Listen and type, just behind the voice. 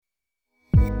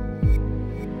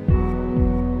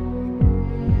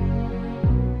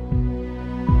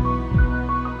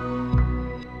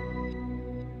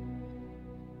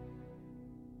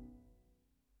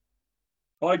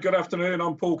Hi, good afternoon.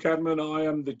 I'm Paul Cadman. I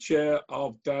am the chair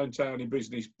of Downtown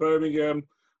Business Birmingham.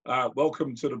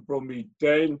 Welcome to the Brummy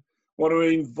Den. Want to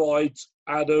invite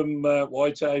Adam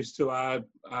Whitehouse to our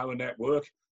network.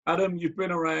 Adam, you've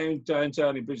been around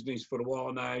Downtown Business for a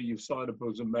while now. You've signed up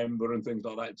as a member and things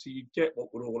like that. So you get what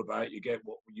we're all about. You get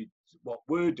what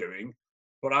we're doing.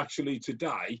 But actually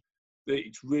today,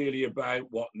 it's really about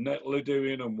what Nettl are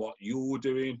doing and what you're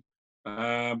doing.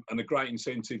 And a great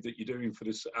incentive that you're doing for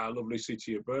our lovely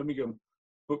city of Birmingham.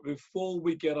 But before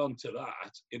we get on to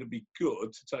that, it'll be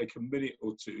good to take a minute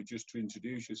or two just to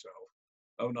introduce yourself.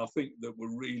 And I think that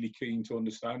we're really keen to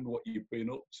understand what you've been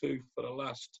up to for the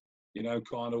last,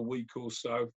 kind of week or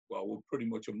so. Well, we're pretty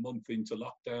much a month into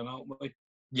lockdown, aren't we?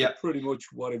 Yeah. So pretty much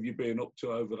what have you been up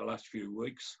to over the last few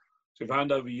weeks? So if I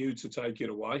hand over you to take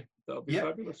it away, that'll be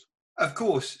fabulous. Of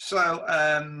course. So,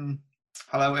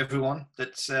 hello everyone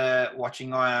that's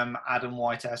watching. I am Adam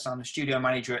Whitehouse. I'm the studio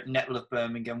manager at Nettl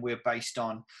Birmingham. We're based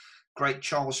on Great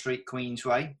Charles Street,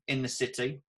 Queensway in the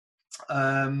city.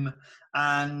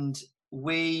 And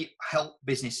we help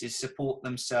businesses support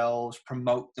themselves,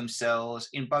 promote themselves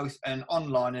in both an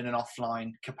online and an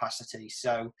offline capacity.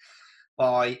 So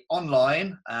by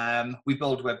online, we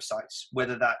build websites,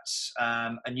 whether that's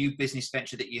a new business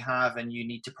venture that you have and you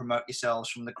need to promote yourselves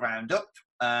from the ground up,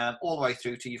 all the way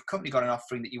through to you've currently got an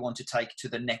offering that you want to take to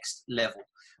the next level.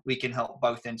 We can help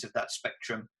both ends of that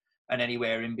spectrum and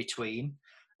anywhere in between.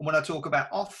 And when I talk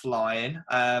about offline,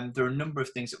 there are a number of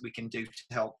things that we can do to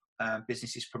help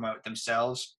businesses promote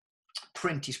themselves.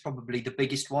 Print is probably the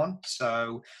biggest one.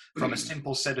 So from a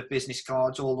simple set of business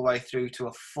cards all the way through to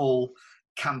a full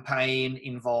campaign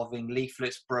involving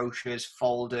leaflets, brochures,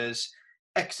 folders,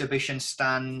 exhibition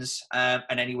stands, and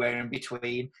anywhere in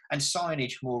between. And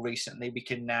signage more recently, we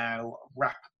can now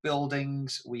wrap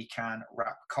buildings, we can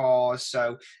wrap cars.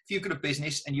 So if you've got a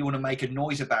business and you want to make a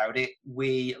noise about it,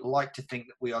 we like to think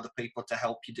that we are the people to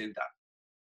help you do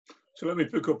that. So let me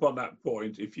pick up on that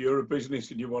point. If you're a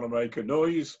business and you want to make a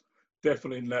noise,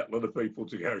 definitely Nettl the people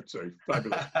to go to.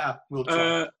 Fabulous. We'll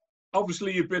try.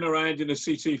 Obviously, you've been around in the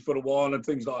city for a while and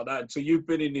things like that. So you've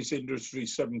been in this industry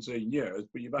 17 years,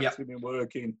 but you've actually been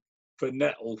working for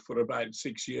Nettl for about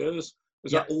 6 years.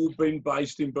 Has that all been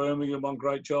based in Birmingham on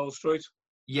Great Charles Street?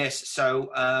 Yes.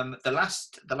 So the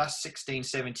last 16,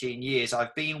 17 years,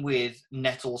 I've been with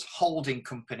Nettl's holding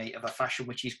company of a fashion,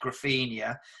 which is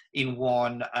Graffenia, in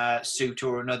one suit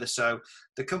or another. So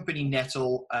the company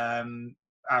Nettl,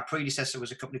 our predecessor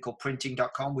was a company called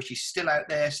printing.com, which is still out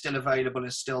there, still available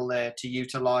and still there to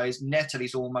utilize. Nettl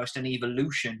is almost an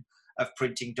evolution of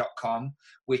printing.com,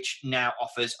 which now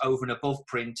offers over and above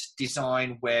print,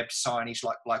 design, web, signage,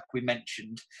 like we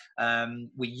mentioned.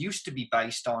 We used to be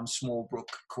based on Smallbrook,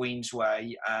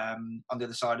 Queensway, on the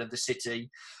other side of the city,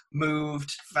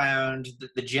 moved, found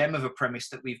the gem of a premise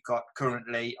that we've got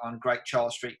currently on Great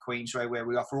Charles Street, Queensway, where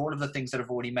we offer all of the things that I've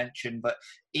already mentioned, but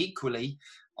equally,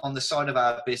 on the side of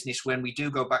our business, when we do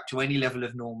go back to any level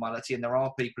of normality and there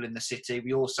are people in the city,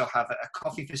 we also have a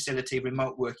coffee facility,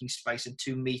 remote working space and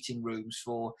 2 meeting rooms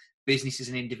for businesses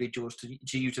and individuals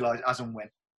to utilise as and when.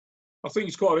 I think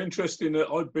it's quite interesting that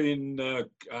I've been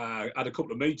at a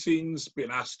couple of meetings,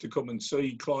 been asked to come and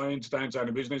see clients,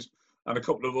 Downtown Business, and a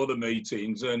couple of other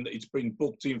meetings, and it's been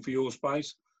booked in for your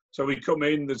space. So we come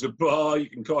in, there's a bar, you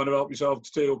can kind of help yourself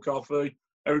to tea or coffee.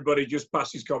 Everybody just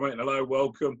passes comment, hello,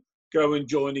 welcome. Go and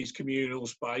join his communal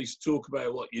space, talk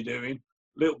about what you're doing, a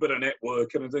little bit of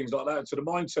networking and things like that. So the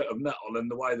mindset of Nettl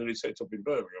and the way that it's set up in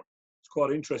Birmingham, it's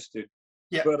quite interesting.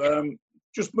 Yeah. But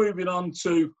just moving on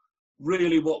to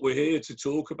really what we're here to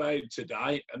talk about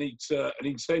today, and it's an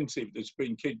incentive that's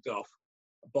been kicked off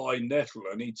by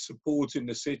Nettl, and it's supporting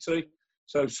the city.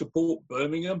 So support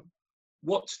Birmingham.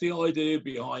 What's the idea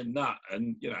behind that?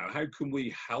 And, how can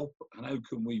we help and how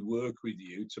can we work with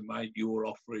you to make your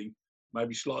offering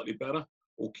maybe slightly better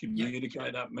or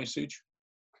communicate that message?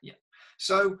 Yeah.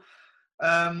 So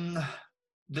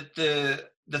the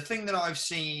thing that I've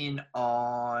seen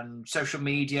on social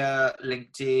media,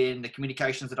 LinkedIn, the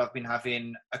communications that I've been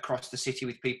having across the city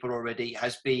with people already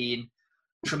has been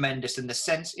tremendous, and the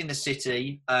sense in the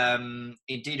city,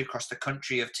 indeed across the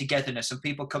country, of togetherness and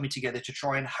people coming together to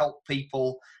try and help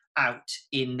people out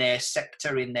in their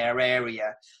sector, in their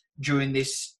area during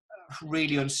this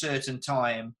really uncertain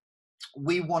time.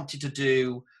 We wanted to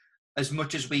do as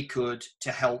much as we could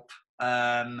to help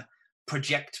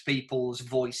project people's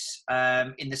voice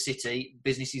in the city.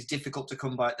 Business is difficult to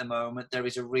come by at the moment. There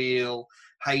is a real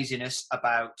haziness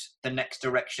about the next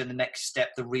direction, the next step,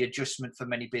 the readjustment for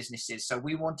many businesses. So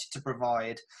we wanted to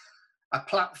provide a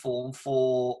platform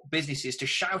for businesses to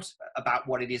shout about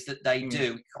what it is that they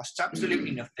do. It costs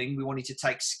absolutely nothing. We wanted to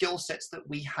take skill sets that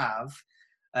we have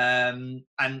and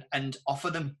offer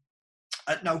them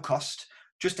at no cost,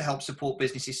 just to help support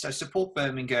businesses. So Support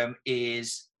Birmingham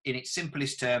is, in its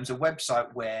simplest terms, a website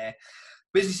where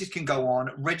businesses can go on,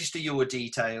 register your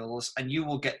details, and you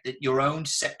will get your own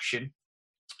section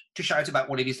to shout about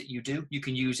what it is that you do. You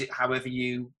can use it however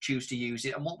you choose to use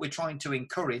it. And what we're trying to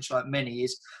encourage, like many,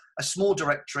 is a small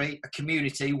directory, a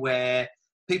community where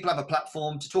people have a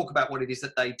platform to talk about what it is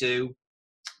that they do,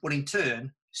 but in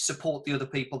turn support the other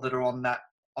people that are on that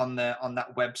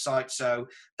website. So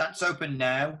that's open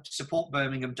now,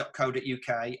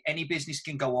 supportbirmingham.co.uk. Any business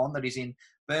can go on that is in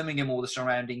Birmingham or the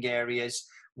surrounding areas.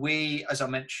 We, as I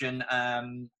mentioned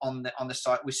on the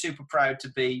site, we're super proud to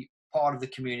be part of the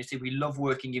community. We love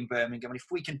working in Birmingham, and if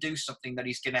we can do something that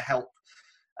is going to help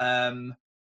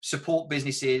support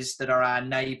businesses that are our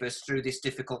neighbours through this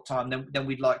difficult time, then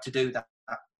we'd like to do that.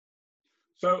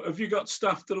 So have you got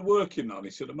staff that are working on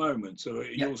it at the moment? So are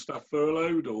your staff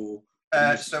furloughed or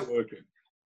working?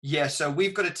 Yeah, so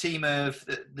we've got a team of,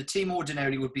 the team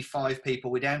ordinarily would be 5 people.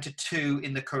 We're down to 2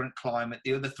 in the current climate.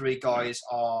 The other 3 guys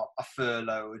are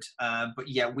furloughed. But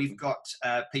yeah, we've got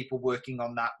people working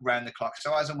on that round the clock.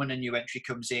 So as and when a new entry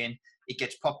comes in, it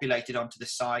gets populated onto the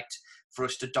site for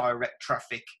us to direct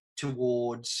traffic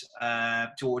towards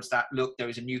that. Look, there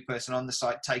is a new person on the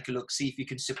site. Take a look, see if you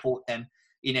can support them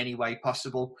in any way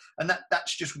possible. And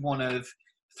that's just one of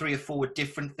 3 or 4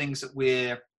 different things that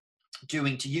we're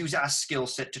doing to use our skill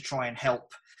set to try and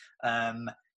help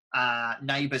our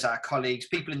neighbours, our colleagues,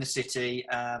 people in the city,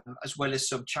 as well as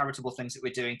some charitable things that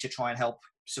we're doing to try and help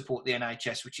support the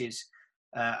NHS, which is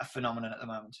a phenomenon at the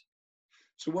moment.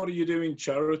 So what are you doing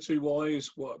charity-wise?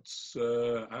 How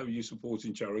are you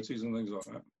supporting charities and things like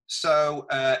that? So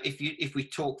if we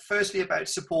talk firstly about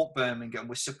Support Birmingham,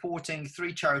 we're supporting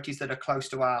 3 charities that are close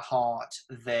to our heart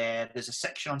there. There's a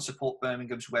section on Support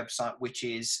Birmingham's website which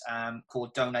is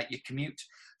called Donate Your Commute.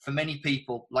 For many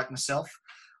people like myself,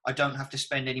 I don't have to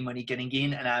spend any money getting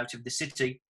in and out of the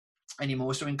city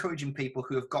anymore. So encouraging people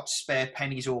who have got spare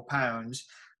pennies or pounds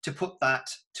to put that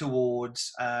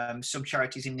towards some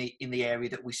charities in the area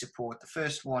that we support. The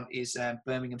first one is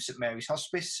Birmingham St Mary's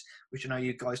Hospice, which I know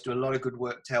you guys do a lot of good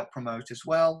work to help promote as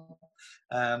well.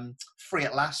 Free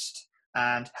at Last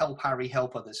and Help Harry,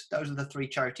 Help Others. Those are the 3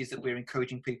 charities that we're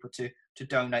encouraging people to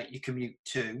donate your commute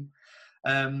to.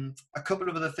 A couple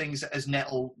of other things as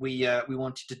Nettl we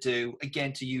wanted to do,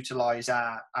 again, to utilise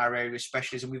our area of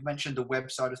specialism. We've mentioned the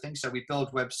website of things, so we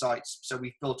build websites. So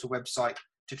we've built a website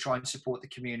to try and support the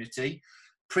community.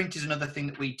 Print is another thing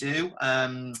that we do.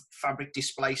 Fabric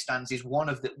display stands is one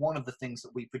of the things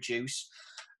that we produce.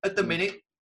 At the minute,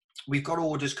 we've got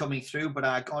orders coming through, but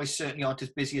our guys certainly aren't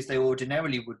as busy as they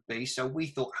ordinarily would be. So we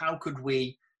thought, how could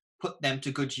we put them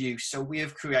to good use? So we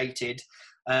have created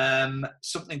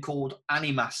something called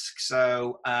Animask.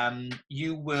 So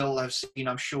you will have seen,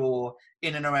 I'm sure,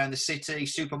 in and around the city,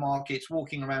 supermarkets,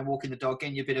 walking around, walking the dog,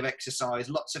 getting a bit of exercise.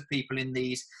 Lots of people in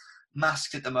these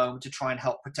masks at the moment to try and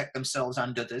help protect themselves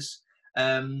and others.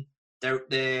 The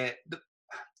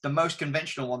most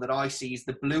conventional one that I see is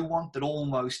the blue one that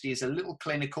almost is a little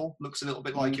clinical, looks a little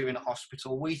bit like you're in a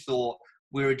hospital. We thought,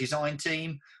 we're a design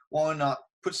team, why not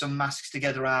put some masks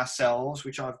together ourselves,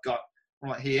 which I've got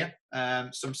right here,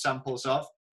 some samples of,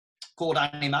 called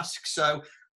Animask. So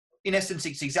in essence,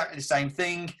 it's exactly the same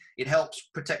thing. It helps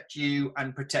protect you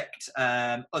and protect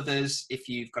others if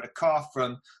you've got a cough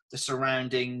from the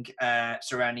surrounding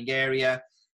area.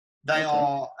 They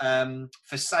are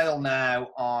for sale now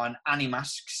on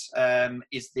Animasks.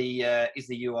 Is the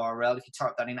URL. If you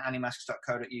type that in,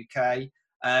 animasks.co.uk,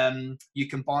 you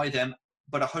can buy them.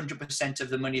 But 100% of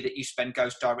the money that you spend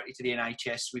goes directly to the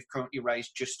NHS. We've currently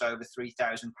raised just over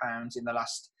 £3,000 in the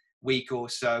last week or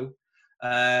so.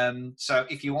 So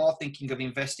if you are thinking of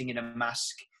investing in a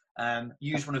mask,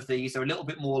 use one of these. They're a little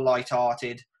bit more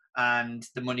light-hearted and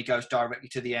the money goes directly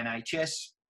to the NHS.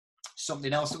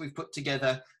 Something else that we've put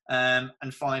together,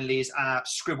 and finally, is our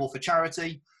Scribble for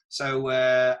Charity. So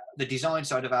the design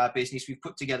side of our business, we've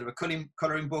put together a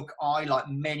colouring book. I, like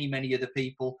many other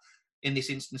people in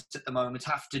this instance at the moment,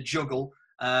 have to juggle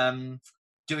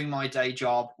doing my day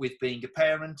job with being a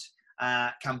parent.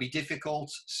 Can be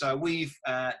difficult. So we've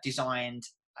designed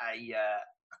a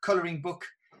colouring book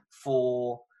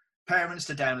for parents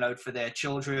to download for their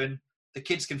children. The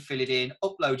kids can fill it in,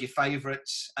 upload your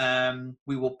favourites.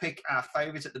 We will pick our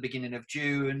favourites at the beginning of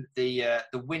June. The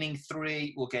winning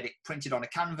 3 will get it printed on a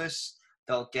canvas.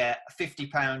 They'll get a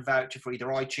 £50 voucher for either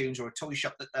iTunes or a toy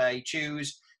shop that they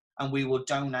choose. and we will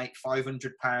donate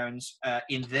 £500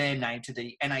 in their name to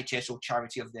the NHS or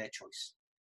charity of their choice.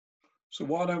 So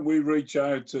why don't we reach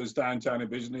out as Downtown in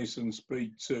Business and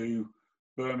speak to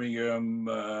Birmingham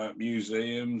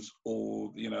museums,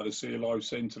 or the Sea Life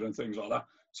Centre and things like that,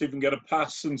 see if we can get a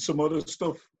pass and some other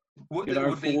stuff, for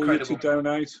you to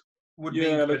donate.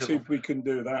 Let's see if we can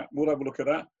do that. We'll have a look at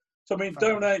that. So I mean,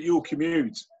 donate your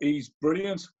commute is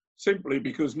brilliant, simply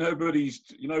because nobody's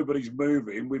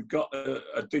moving. We've got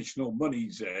additional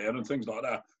monies there and things like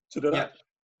that to do that.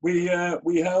 We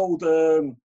held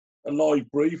a live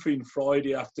briefing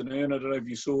Friday afternoon. I don't know if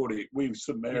you saw it, with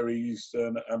St Mary's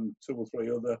and 2 or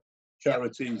 3 other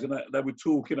charities, and they were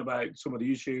talking about some of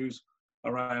the issues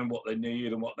around what they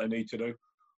need and what they need to do.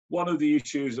 One of the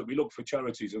issues that we look for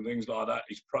charities and things like that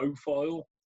is profile.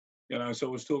 So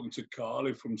I was talking to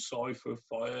Carly from Cypher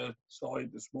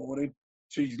Fireside this morning.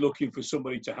 She's looking for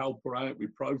somebody to help her out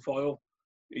with profile.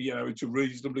 It's a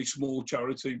reasonably small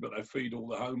charity, but they feed all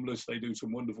the homeless. They do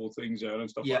some wonderful things there and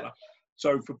stuff like that.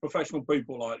 So for professional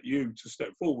people like you to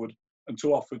step forward and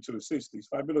to offer to assist is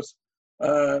fabulous.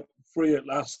 Free at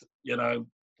Last,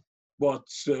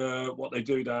 what they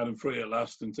do down in Free at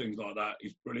Last and things like that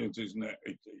is brilliant, isn't it?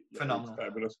 Phenomenal. It's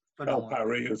fabulous. Phenomenal. El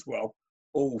Parry as well.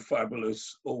 All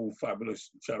fabulous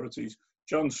charities.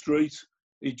 John Street,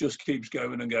 he just keeps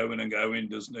going and going and going,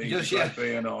 doesn't he? He's a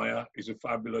BNI, he's a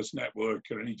fabulous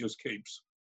networker, and he just keeps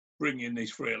bringing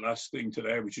this Free at Last thing to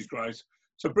there, which is great.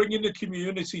 So bringing the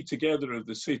community together of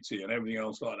the city and everything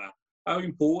else like that, how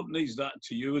important is that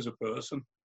to you as a person?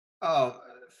 Oh,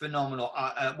 phenomenal.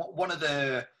 One of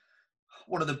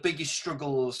the biggest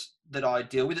struggles that I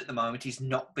deal with at the moment is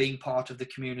not being part of the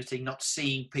community, not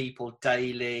seeing people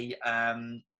daily,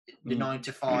 the 9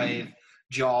 to 5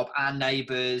 job, our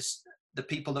neighbours, the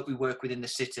people that we work with in the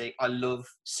city. I love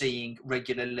seeing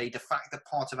regularly. The fact that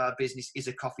part of our business is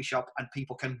a coffee shop and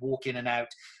people can walk in and out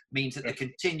means that the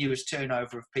continuous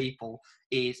turnover of people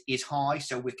is high.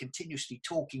 So we're continuously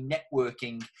talking,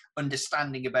 networking,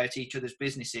 understanding about each other's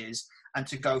businesses, and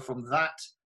to go from that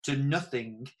to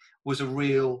nothing was a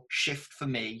real shift for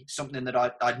me, something that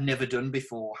I'd never done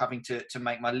before, having to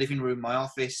make my living room my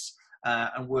office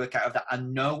and work out of that,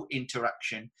 and no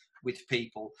interaction with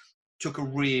people. It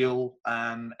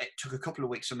took a couple of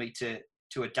weeks for me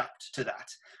to adapt to that.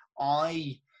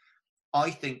 I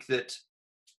think that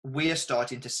we're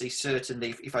starting to see,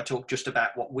 certainly if I talk just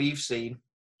about what we've seen,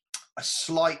 a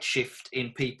slight shift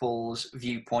in people's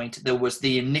viewpoint. There was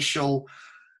the initial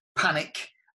panic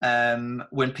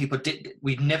when people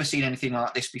we'd never seen anything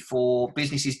like this before.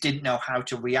 Businesses didn't know how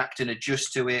to react and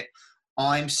adjust to it.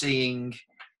 I'm seeing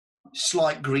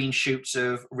slight green shoots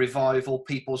of revival,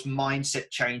 people's mindset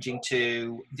changing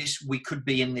to this, we could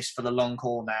be in this for the long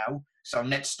haul now. So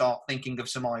let's start thinking of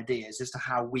some ideas as to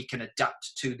how we can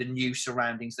adapt to the new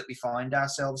surroundings that we find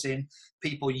ourselves in.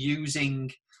 People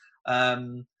using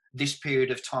this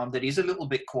period of time that is a little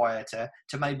bit quieter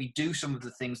to maybe do some of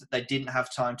the things that they didn't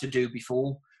have time to do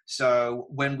before. So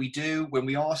when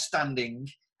we are standing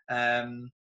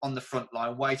on the front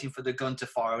line, waiting for the gun to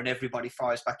fire and everybody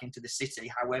fires back into the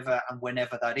city, however and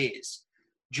whenever that is,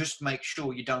 just make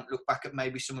sure you don't look back at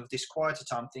maybe some of this quieter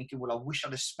time thinking, well, I wish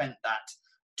I'd have spent that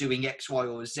doing X, Y,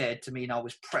 or Z to mean I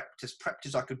was prepped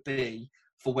as I could be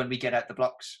for when we get out the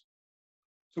blocks.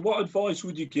 So what advice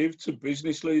would you give to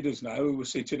business leaders now who are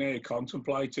sitting here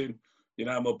contemplating,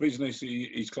 my business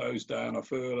is closed down, I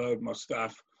furloughed my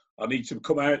staff, I need to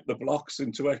come out the blocks,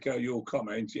 and to echo your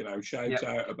comment, shout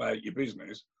out about your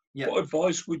business. What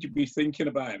advice would you be thinking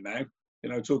about now,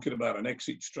 talking about an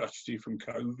exit strategy from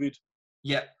COVID?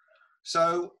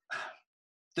 So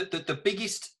the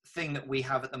biggest thing that we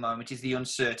have at the moment is the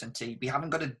uncertainty. We haven't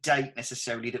got a date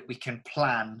necessarily that we can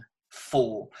plan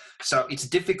for. So it's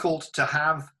difficult to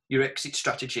have your exit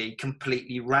strategy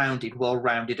completely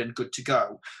well-rounded and good to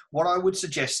go. What I would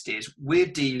suggest is we're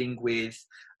dealing with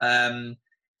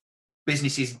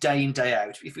businesses day in, day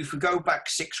out. If we go back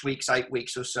 6 weeks, 8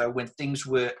 weeks or so, when things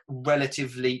were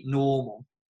relatively normal,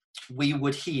 we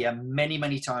would hear many,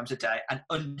 many times a day, and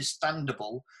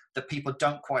understandable that people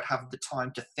don't quite have the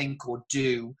time to think or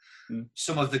do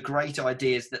some of the great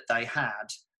ideas that they had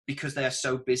because they are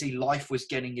so busy. Life was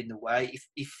getting in the way.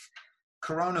 If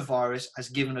coronavirus has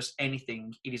given us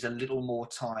anything, it is a little more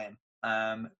time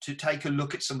to take a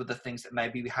look at some of the things that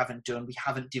maybe we haven't done, we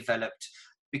haven't developed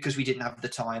because we didn't have the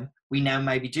time. We now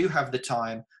maybe do have the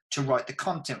time to write the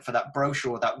content for that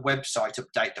brochure or that website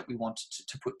update that we wanted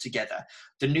to put together.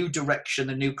 The new direction,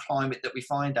 the new climate that we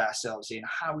find ourselves in,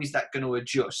 how is that going to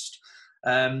adjust?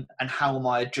 And how am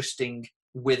I adjusting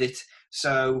with it?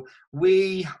 So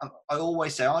I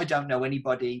always say, I don't know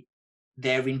anybody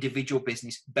their individual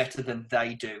business better than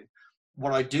they do.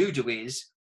 What I do is,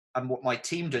 and what my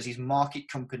team does, is market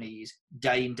companies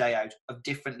day in, day out of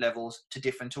different levels to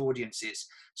different audiences.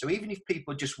 So even if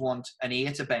people just want an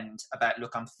ear to bend about,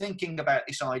 look, I'm thinking about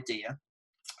this idea,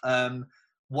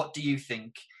 what do you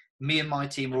think? Me and my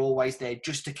team are always there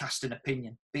just to cast an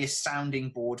opinion, be a sounding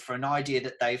board for an idea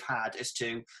that they've had as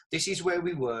to, this is where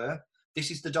we were,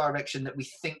 this is the direction that we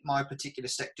think my particular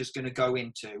sector is going to go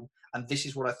into, and this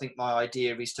is what I think my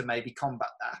idea is to maybe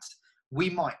combat that. We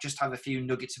might just have a few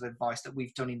nuggets of advice that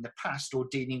we've done in the past or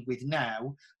dealing with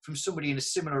now from somebody in a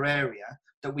similar area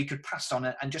that we could pass on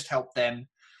and just help them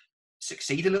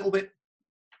succeed a little bit.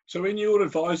 So in your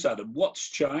advice, Adam, what's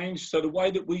changed? So the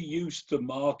way that we used to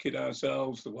market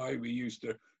ourselves, the way we used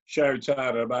to shout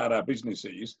out about our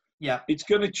businesses, it's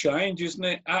going to change, isn't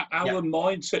it? Our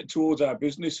mindset towards our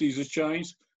businesses has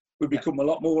changed. We've become a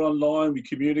lot more online. We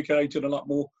communicated a lot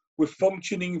more. We're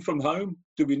functioning from home.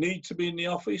 Do we need to be in the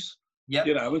office?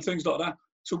 You know, and things like that.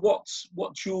 So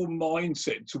what's your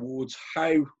mindset towards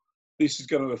how this is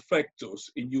going to affect us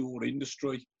in your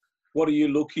industry? What are you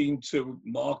looking to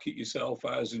market yourself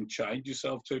as and change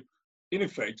yourself to? In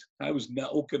effect, how is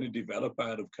Nettl going to develop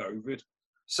out of COVID?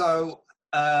 So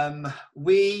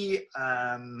we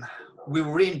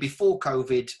were in, before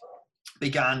COVID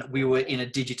began, we were in a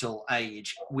digital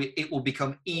age. It will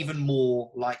become even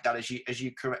more like that, as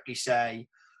you correctly say,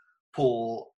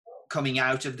 Paul, coming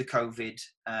out of the COVID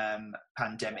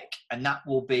pandemic. And that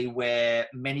will be where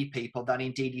many people, that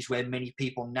indeed is where many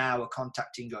people now are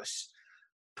contacting us,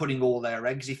 putting all their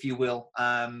eggs, if you will.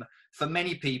 For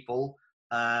many people,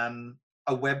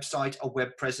 a website, a web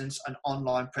presence, an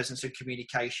online presence and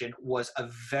communication was a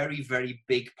very, very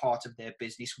big part of their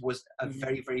business, was a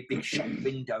very, very big shop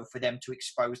window for them to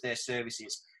expose their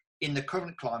services. In the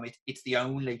current climate, it's the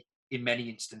only, in many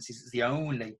instances, it's the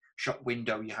only shop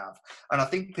window you have. And I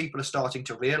think people are starting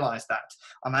to realize that.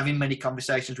 I'm having many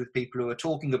conversations with people who are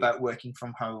talking about working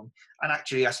from home and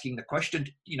actually asking the question,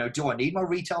 you know, do I need my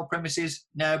retail premises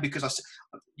now? Because,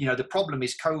 the problem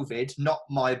is COVID, not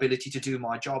my ability to do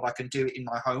my job. I can do it in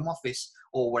my home office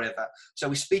or whatever. So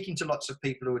we're speaking to lots of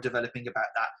people who are developing about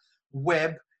that.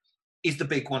 Web is the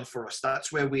big one for us.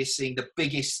 That's where we're seeing the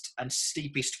biggest and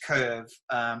steepest curve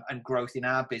and growth in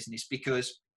our business,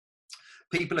 because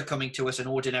people are coming to us, and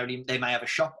ordinarily they may have a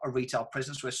shop, a retail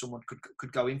presence where someone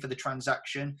could go in for the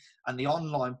transaction, and the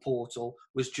online portal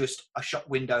was just a shop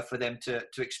window for them to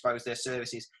expose their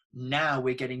services. Now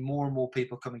we're getting more and more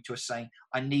people coming to us saying,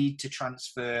 I need to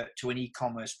transfer to an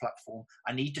e-commerce platform.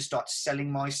 I need to start selling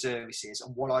my services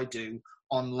and what I do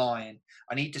online.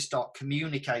 I need to start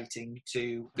communicating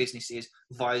to businesses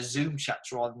via Zoom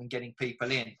chats rather than getting people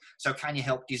in. So can you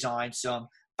help design some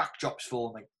backdrops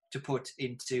for me to put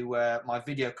into my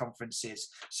video conferences?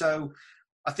 So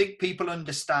I think people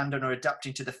understand and are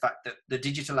adapting to the fact that the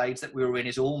digital age that we were in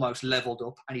is almost leveled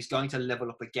up, and is going to level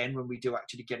up again when we do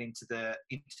actually get into the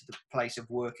place of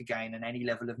work again and any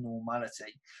level of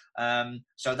normality.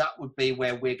 So that would be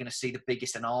where we're going to see the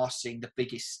biggest, and are seeing the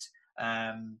biggest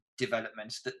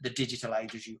developments, the digital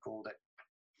age, as you called it.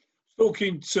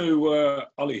 Talking to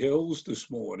Ollie Hills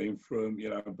this morning from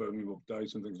Birmingham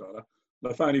Updates and things like that,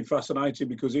 I found him fascinating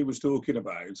because he was talking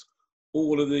about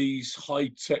all of these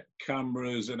high-tech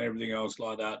cameras and everything else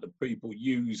like that that people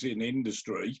use in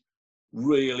industry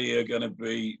really are going to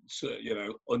be,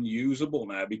 unusable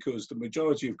now, because the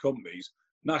majority of companies,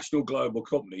 national global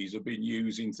companies, have been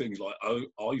using things like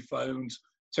iPhones,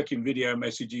 taking video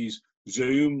messages,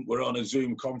 Zoom. We're on a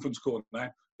Zoom conference call now.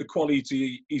 The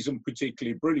quality isn't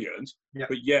particularly brilliant,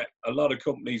 but yet a lot of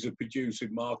companies are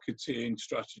producing marketing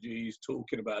strategies,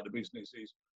 talking about the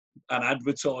businesses and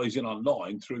advertising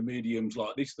online through mediums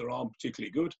like this that aren't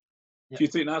particularly good. Do you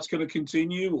think that's going to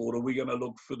continue, or are we going to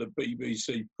look for the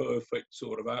BBC perfect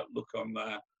sort of outlook on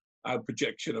our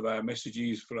projection of our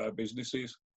messages for our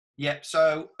businesses? Yeah,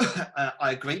 so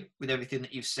I agree with everything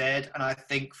that you've said. And I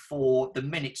think for the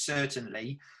minute,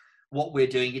 certainly, what we're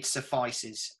doing, it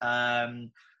suffices.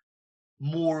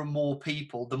 More and more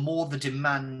people, the more the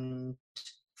demand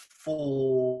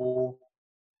for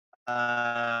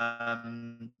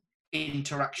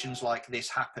interactions like this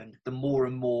happen, the more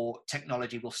and more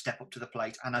technology will step up to the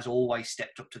plate, and has always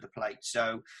stepped up to the plate.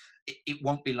 So it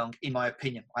won't be long, in my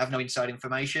opinion. I have no inside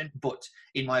information, but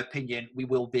in my opinion, we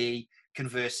will be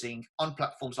conversing on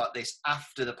platforms like this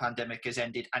after the pandemic has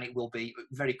ended, and it will be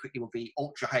very quickly will be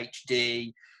ultra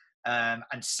HD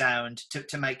and sound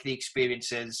to make the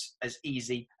experience as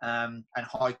easy and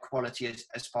high quality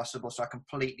as possible. So I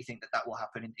completely think that will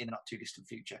happen in the not too distant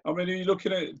future. I mean, are you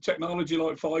looking at technology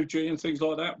like 5G and things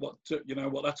like that? What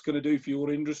that's going to do for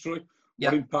your industry?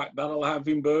 what impact that'll have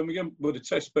in Birmingham with a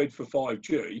test bed for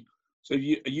 5G. So are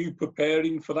you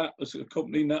preparing for that as a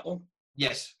company, Nettl?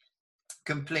 Yes,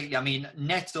 completely. I mean,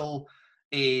 Nettl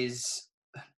is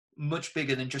much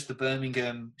bigger than just the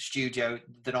Birmingham studio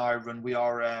that I run. We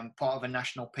are part of a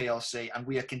national PLC, and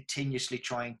we are continuously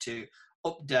trying to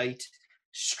update,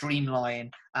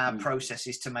 streamline our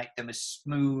processes to make them as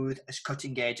smooth, as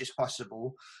cutting edge as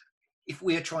possible. If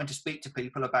we are trying to speak to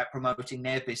people about promoting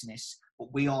their business,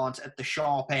 but we aren't at the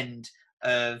sharp end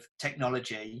of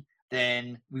technology,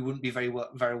 then we wouldn't be very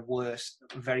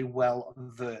well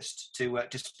versed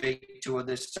to speak to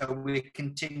others. So we're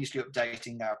continuously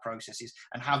updating our processes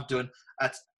and have done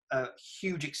at a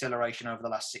huge acceleration over the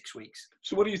last 6 weeks.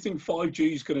 So what do you think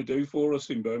 5G is going to do for us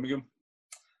in Birmingham?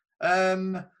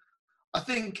 I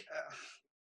think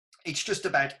it's just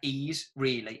about ease,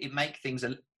 really. It makes things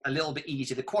a little bit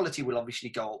easier. The quality will obviously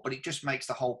go up, but it just makes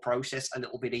the whole process a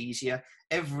little bit easier.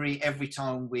 Every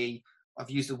time I've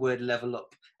used the word level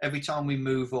up. Every time we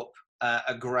move up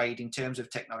a grade in terms of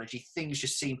technology, things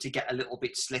just seem to get a little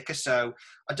bit slicker. So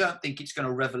I don't think it's going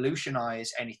to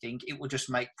revolutionize anything. It will just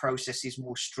make processes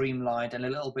more streamlined and a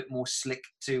little bit more slick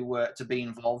to be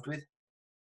involved with.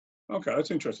 Okay,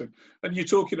 that's interesting. And you're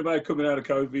talking about coming out of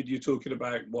COVID, you're talking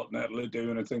about what Nettl are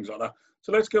doing and things like that.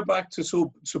 So let's go back to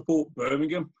Support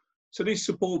Birmingham. So this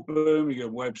Support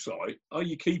Birmingham website, are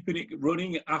you keeping it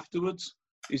running afterwards?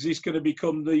 Is this going to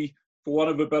become the, for want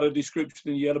of a better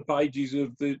description, the yellow pages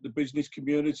of the business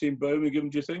community in Birmingham,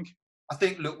 do you think? I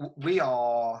think, look, we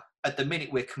are, at the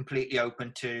minute, we're completely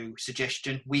open to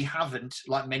suggestion. We haven't,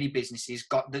 like many businesses,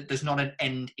 there's not an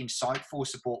end in sight for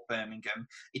Support Birmingham.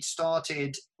 It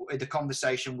started with a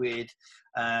conversation with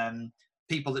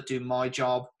people that do my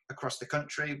job across the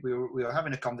country. We were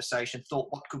having a conversation, thought,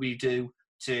 what could we do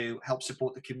to help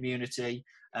support the community?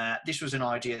 This was an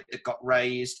idea that got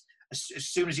raised. As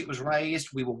soon as it was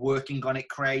raised, we were working on it,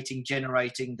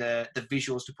 generating the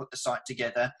visuals to put the site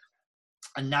together.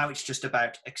 And now it's just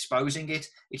about exposing it.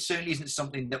 It certainly isn't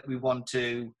something that we want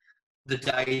to, the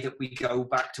day that we go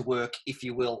back to work, if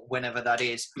you will, whenever that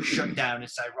is, shut down and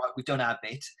say, right, we've done our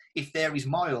bit. If there is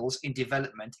miles in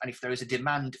development and if there is a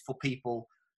demand for people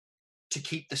to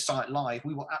keep the site live,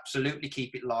 we will absolutely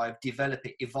keep it live, develop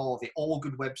it, evolve it. All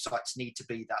good websites need to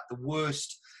be that. The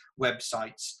worst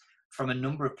websites from a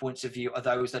number of points of view are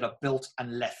those that are built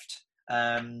and left.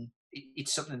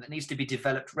 It's something that needs to be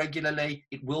developed regularly.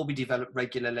 It will be developed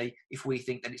regularly if we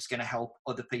think that it's going to help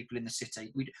other people in the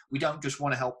city. We don't just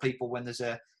want to help people when there's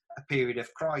a period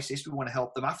of crisis. We want to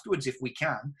help them afterwards if we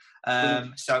can.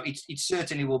 So it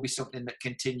certainly will be something that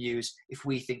continues if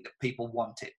we think that people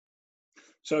want it.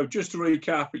 So just to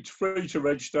recap, it's free to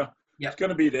register. Yep. It's going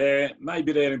to be there,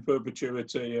 maybe there in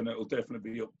perpetuity, and it'll definitely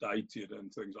be updated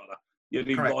and things like that. You'd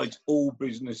invite all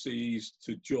businesses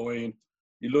to join.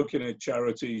 You're looking at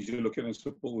charities, you're looking at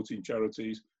supporting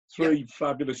charities. Three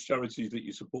fabulous charities that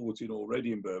you're supporting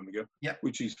already in Birmingham,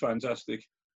 which is fantastic.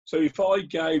 So if I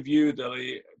gave you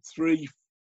the 3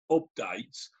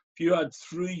 updates, if you had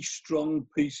 3 strong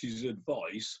pieces of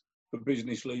advice for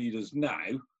business leaders now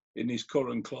in this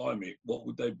current climate, what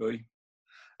would they be?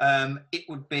 It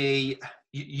would be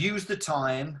use the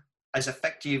time as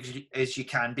effective as you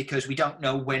can, because we don't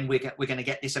know when we're going to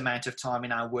get this amount of time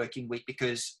in our working week,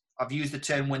 because I've used the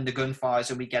term when the gun fires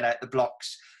and we get out the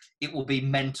blocks, it will be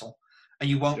mental and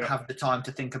you won't have the time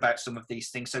to think about some of these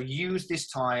things. So use this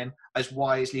time as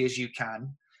wisely as you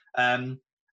can.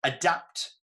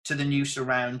 Adapt to the new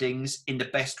surroundings in the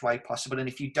best way possible. And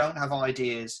if you don't have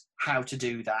ideas how to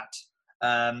do that,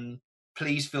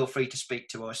 please feel free to speak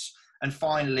to us. And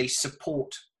finally,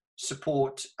 support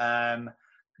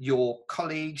your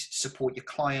colleagues, support your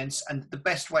clients. And the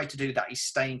best way to do that is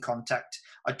stay in contact.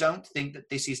 I don't think that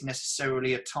this is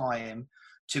necessarily a time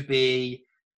to be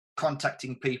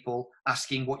contacting people,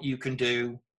 asking what you can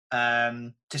do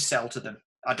to sell to them.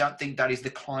 I don't think that is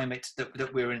the climate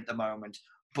that we're in at the moment.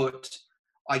 But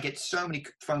I get so many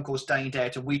phone calls day in, day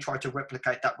out, and we try to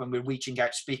replicate that when we're reaching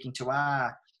out, speaking to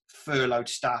our furloughed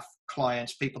staff,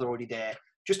 clients, people that are already there,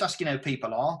 just asking how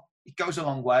people are. It goes a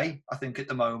long way, I think, at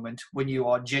the moment, when you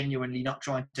are genuinely not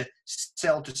trying to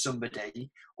sell to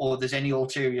somebody or there's any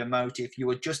ulterior motive. You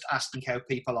are just asking how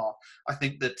people are. I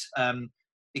think that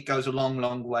it goes a long,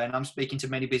 long way. And I'm speaking to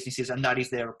many businesses, and that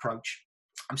is their approach.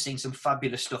 I'm seeing some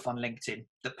fabulous stuff on LinkedIn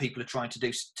that people are trying to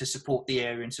do to support the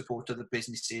area and support other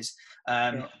businesses.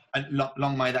 And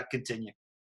long may that continue.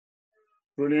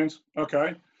 Brilliant.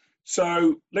 Okay.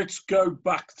 So let's go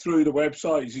back through the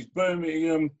website. It's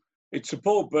Birmingham. It's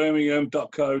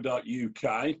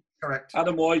supportbirmingham.co.uk. Correct.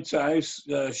 Adam Whitehouse,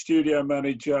 studio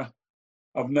manager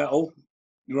of Nettl.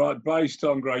 Right, based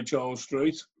on Great Charles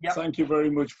Street. Yep. Thank you very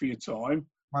much for your time.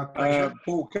 My pleasure.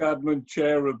 Paul Cadman,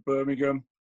 Chair of Birmingham,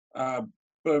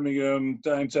 Birmingham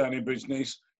Downtown in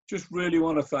Business. Just really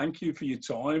want to thank you for your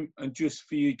time and just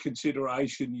for your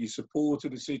consideration, your support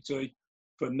of the city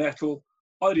for Nettl.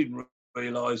 I didn't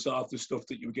realise half the stuff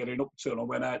that you were getting up to, and I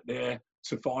went out there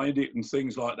to find it and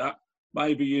things like that.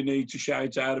 Maybe you need to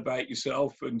shout out about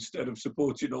yourself instead of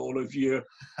supporting all of your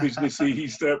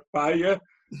businesses that pay you.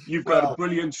 You've got a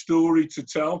brilliant story to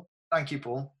tell. Thank you,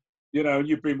 Paul. You know,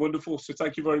 you've been wonderful. So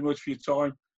thank you very much for your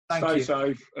time. Thank Stay you.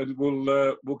 safe, and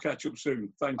we'll catch up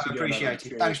soon. Thanks again. I appreciate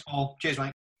it. Thanks, Paul. Cheers,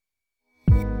 mate.